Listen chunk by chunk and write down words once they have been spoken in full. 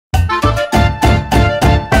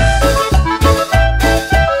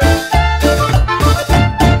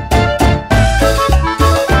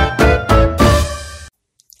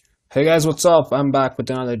Hey guys, what's up? I'm back with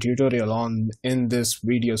another tutorial on in this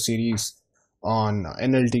video series on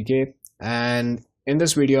NLTK, and in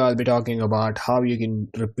this video I'll be talking about how you can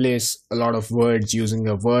replace a lot of words using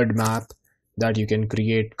a word map that you can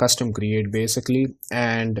custom create basically.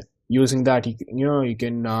 And using that you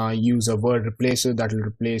can use a word replacer that will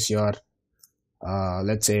replace your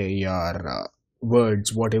let's say your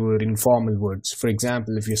words, whatever informal words. For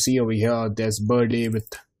example, if you see over here, there's birthday with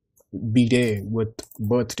b-day, with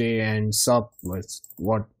birthday, and sup with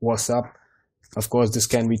what's up. Of course, this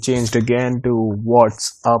can be changed again to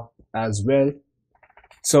what's up as well.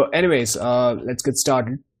 So anyways, let's get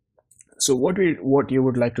started. So what you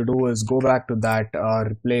would like to do is go back to that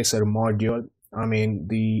replacer module, I mean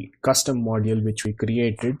the custom module which we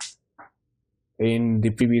created in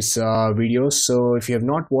the previous videos. So if you have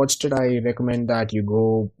not watched it, I recommend that you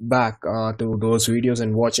go back to those videos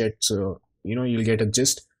and watch it, so you'll get a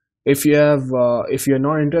gist. If you're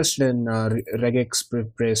not interested in regex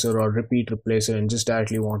replacer or repeat replacer and just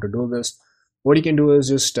directly want to do this, what you can do is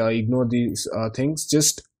just ignore these things. You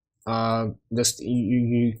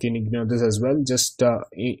can ignore this as well,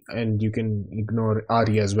 and you can ignore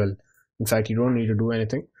RE as well. In fact, you don't need to do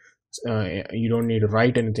anything. You don't need to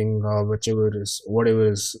write anything, whatever is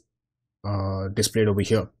displayed over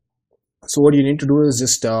here. So what you need to do is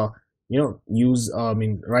just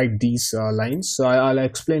write these lines. So I'll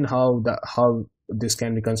explain how this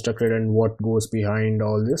can be constructed and what goes behind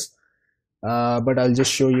all this, but I'll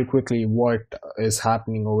just show you quickly what is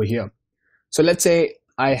happening over here. So let's say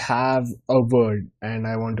I have a word and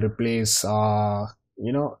I want to replace that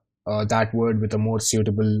word with a more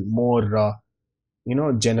suitable, more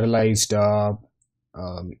generalized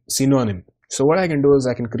synonym. So what I can do is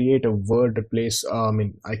I can create a word replace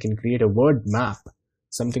I can create a word map,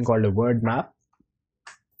 something called a word map.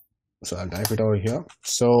 So I'll type it over here.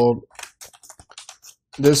 So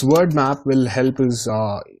this word map will help us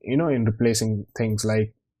in replacing things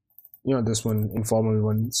like this one, informal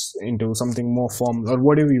ones, into something more formal, or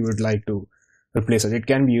whatever you would like to replace it. It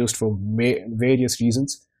can be used for various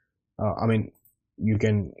reasons. You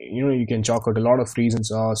can chalk out a lot of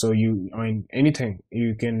reasons. Anything.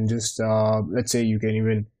 You can just let's say you can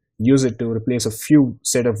even use it to replace a few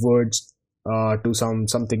set of words to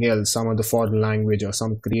something else, some other foreign language or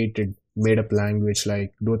some created made up language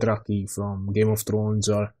like Dothraki from Game of Thrones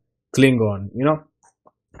or Klingon.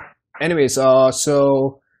 Anyways,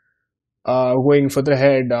 going further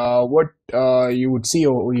ahead, what you would see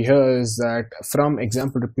over here is that from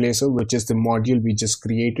example replacer, which is the module we just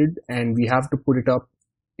created, and we have to put it up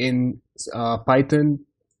in Python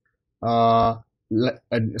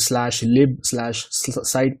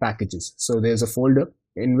 /lib/site packages. So there's a folder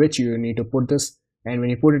in which you need to put this, and when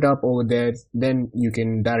you put it up over there, then you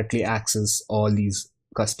can directly access all these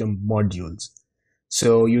custom modules.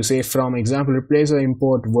 So you say from example replacer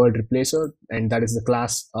import word replacer, and that is the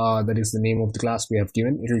class, that is the name of the class we have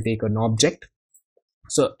given. It will take an object.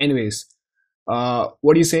 So anyways,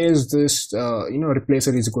 what you say is this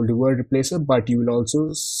replacer is equal to word replacer, but you will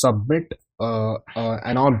also submit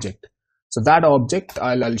an object. So that object,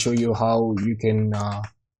 I'll show you how you can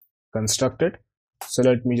construct it. So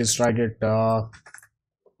let me just write it over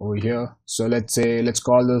here. So let's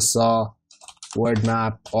call this word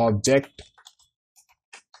map object.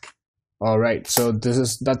 All right, so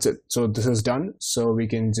that's it. So this is done. So we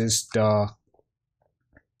can just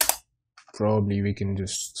probably we can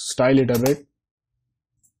just style it a bit.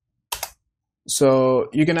 So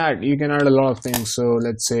you can add a lot of things. So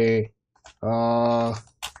let's say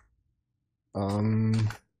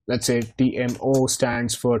TMO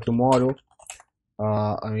stands for tomorrow.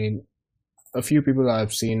 A few people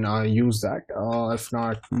I've seen use that, if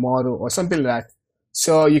not tomorrow or something like that.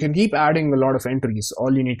 So you can keep adding a lot of entries.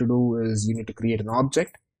 All you need to do is you need to create an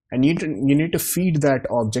object, and you need to feed that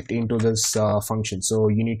object into this function. So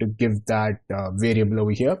you need to give that variable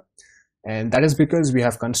over here, and that is because we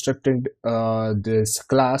have constructed this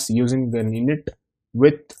class using the init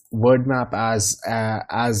with word map as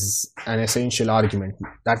an essential argument.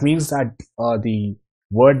 That means that the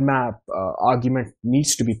word map argument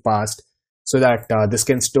needs to be passed so that this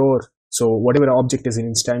can store. So whatever object is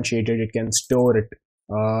instantiated, it can store it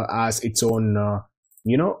as its own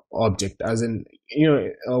object, as in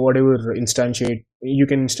whatever instantiate, you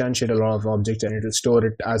can instantiate a lot of objects and it will store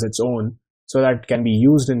it as its own, so that it can be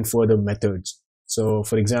used in further methods. So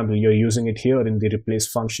for example, you're using it here in the replace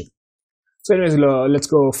function. So anyways, let's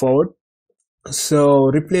go forward.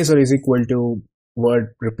 So replacer is equal to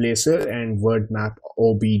word replacer and word map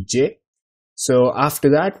obj. So after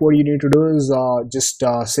that, what you need to do is just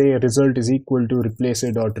say result is equal to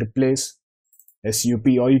replacer dot replace. sup,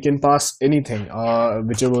 or you can pass anything,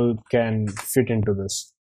 whichever can fit into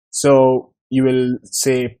this. So you will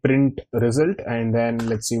say print result, and then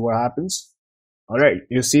let's see what happens. All right,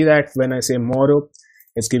 you see that when I say tomorrow,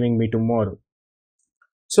 it's giving me tomorrow.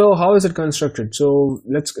 So how is it constructed? So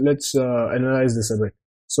let's analyze this a bit.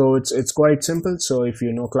 So it's quite simple. So if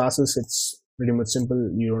you know classes, it's pretty much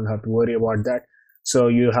simple. You don't have to worry about that. So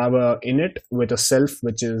you have a init with a self,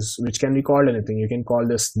 which can be called anything. You can call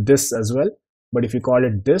this as well. But if you call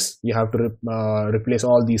it this, you have to replace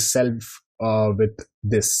all these self with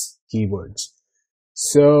this keywords.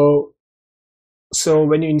 So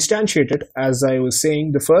when you instantiate it, as I was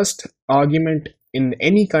saying, the first argument in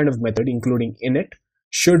any kind of method, including init,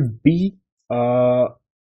 should be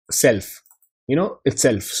self,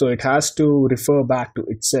 itself. So it has to refer back to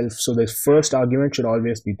itself. So the first argument should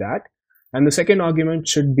always be that. And the second argument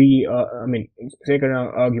should be, second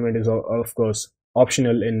argument is of course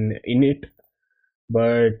optional in init,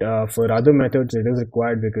 but for other methods it is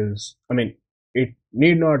required, because it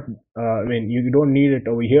need not, you don't need it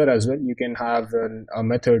over here as well. You can have a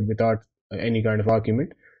method without any kind of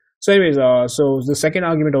argument. So anyways, so the second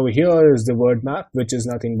argument over here is the word map, which is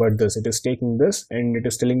nothing but this. It is taking this and it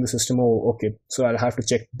is telling the system, oh, okay, so I'll have to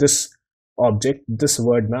check this object, this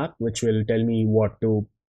word map, which will tell me what to,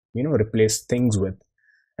 replace things with.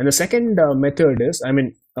 And the second method is,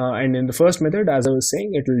 and in the first method, as I was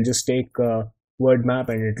saying, it will just take word map,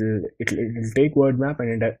 and it'll take word map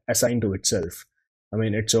and it assign to itself.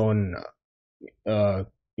 Its own,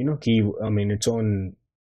 key. Its own,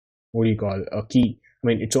 what do you call a key?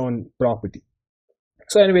 Its own property.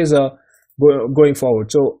 So anyways, going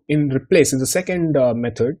forward, so in replace, in the second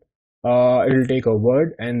method, it'll take a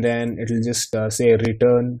word and then it'll just say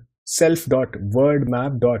return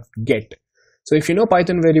self.wordmap.get. So if you know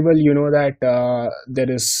Python very well, you know that there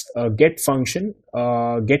is a get function,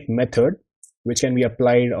 get method, which can be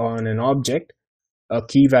applied on an object, a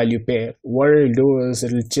key value pair. What it'll do is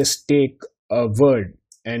it'll just take a word,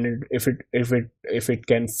 and if it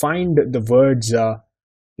can find the words, word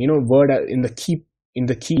in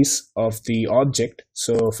the keys of the object.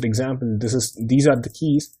 So for example, these are the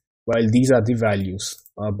keys, while these are the values.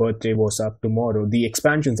 Birthday, was up, tomorrow, the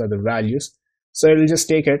expansions are the values. So it'll just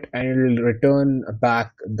take it and it'll return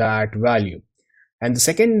back that value. And the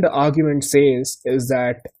second argument says is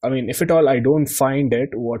that, if at all I don't find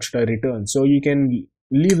it, what should I return? So you can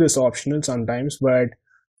leave this optional sometimes, but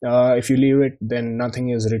if you leave it, then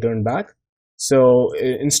nothing is returned back. So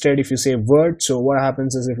instead, if you say word, so what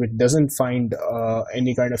happens is, if it doesn't find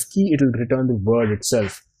any kind of key, it will return the word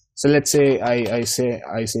itself. So let's say I say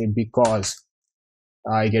because,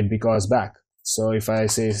 I get because back. So if I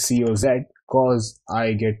say COZ, cause,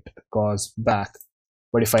 I get cause back.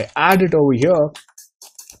 But if I add it over here,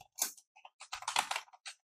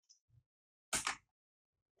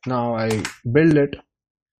 now I build it,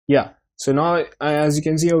 yeah. So now, as you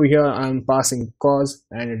can see over here, I'm passing cause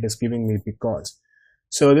and it is giving me because.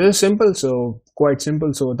 So this is simple, so quite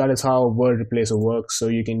simple. So that is how word replacer works. So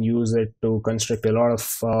you can use it to construct a lot of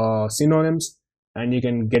synonyms, and you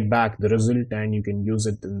can get back the result, and you can use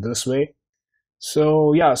it in this way.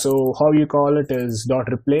 So yeah, so how you call it is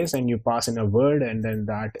dot replace, and you pass in a word, and then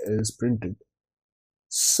that is printed.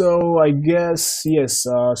 So I guess, yes,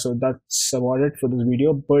 so that's about it for this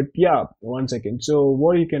video. But yeah, one second. So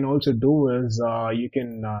what you can also do is you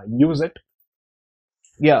can use it.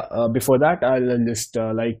 Yeah, before that, I'll just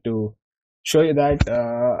like to show you that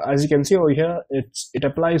as you can see over here, it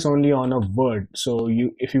applies only on a word. So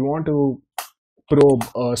if you want to probe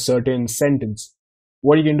a certain sentence,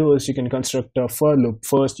 what you can do is you can construct a for loop.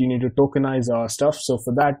 First, you need to tokenize our stuff. So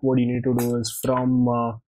for that, what you need to do is from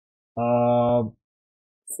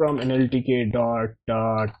NLTK dot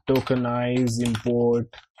tokenize import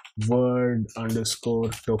word underscore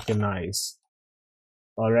tokenize.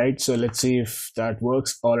 All right, so let's see if that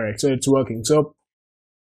works. All right, so it's working. So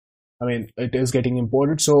it is getting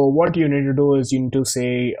imported. So what you need to do is you need to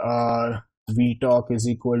say vtalk is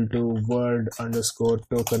equal to word underscore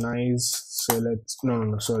tokenize. So let's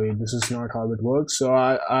no, sorry, this is not how it works. So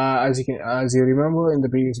as you remember in the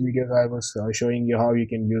previous videos, I was showing you how you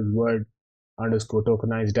can use word underscore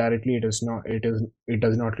tokenize directly. It does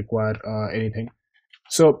not require anything.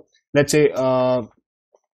 So let's say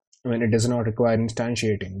it does not require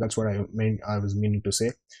instantiating. That's what I was meaning to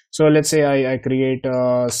say. So let's say I create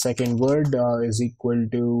a second word is equal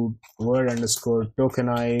to word underscore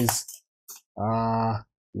tokenize.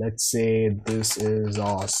 Let's say this is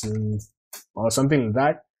awesome or something like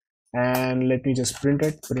that, and let me just print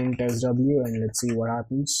sw, and let's see what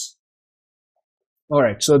happens. All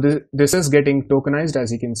right, so this is getting tokenized,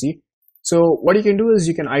 as you can see. So what you can do is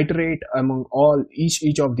you can iterate among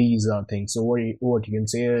each of these things. So what you can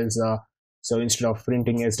say is so instead of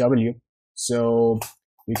printing SW, so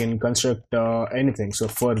you can construct anything. So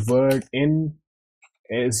for word in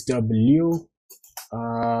SW,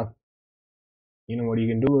 what you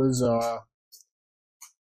can do is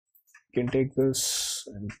you can take this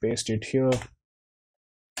and paste it here.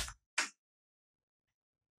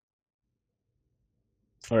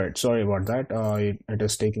 All right, sorry about that. It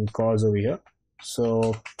is taking cause over here.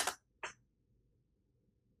 So,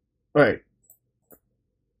 all right.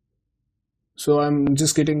 So I'm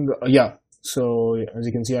just getting yeah. So as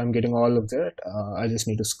you can see, I'm getting all of that. I just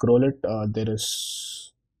need to scroll it. I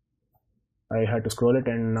had to scroll it,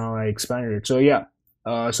 and now I expanded it. So yeah.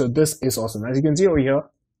 So this is awesome. As you can see over here,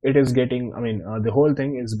 it is getting. I mean, the whole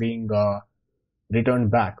thing is being returned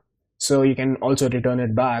back. So you can also return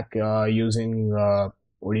it back using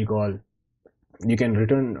what do you call, you can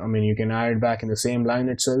return, I mean, you can add it back in the same line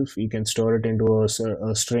itself. You can store it into a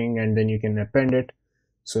string, and then you can append it.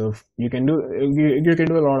 So you can do you can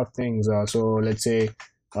do a lot of things. So let's say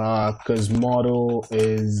because Moro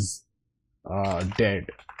is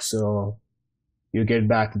dead, so you get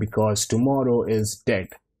back because tomorrow is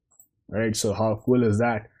dead, right? So how cool is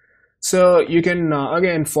that? So you can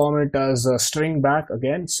again form it as a string back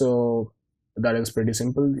again. So that is pretty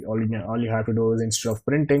simple. All you have to do is, instead of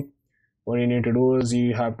printing, what you need to do is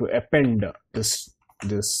you have to append this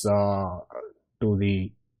to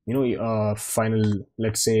the final.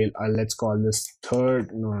 Let's say let's call this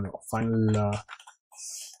third, no, final.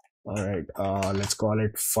 All right, let's call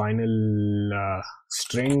it final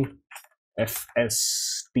string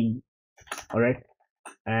FST. All right,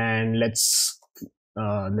 and let's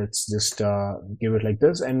just give it like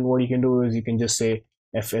this. And what you can do is you can just say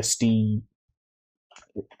FST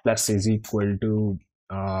plus is equal to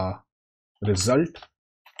result,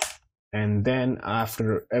 and then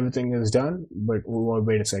after everything is done, but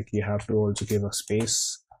wait a sec, you have to also give a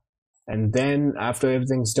space. And then after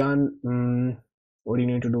everything's done, what you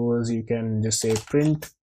need to do is you can just say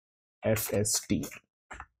print FST.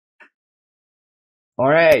 All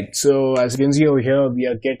right, so as you can see over here, we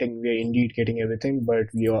are indeed getting everything,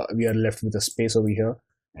 but we are left with a space over here.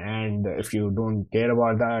 And if you don't care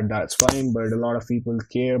about that, that's fine, but a lot of people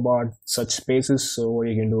care about such spaces. So what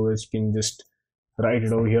you can do is you can just write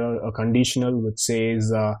it over here, a conditional which says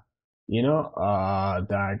that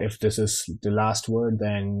if this is the last word,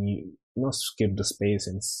 then skip the space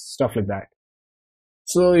and stuff like that.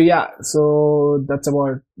 So yeah, so that's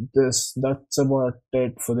about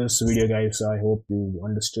it for this video, guys. I hope you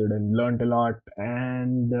understood and learned a lot,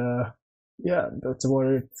 and yeah, that's about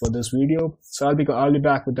it for this video. So I'll be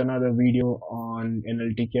back with another video on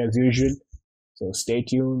NLTK as usual. So stay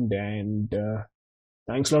tuned, and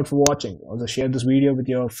thanks a lot for watching. Also share this video with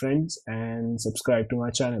your friends and subscribe to my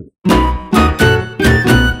channel.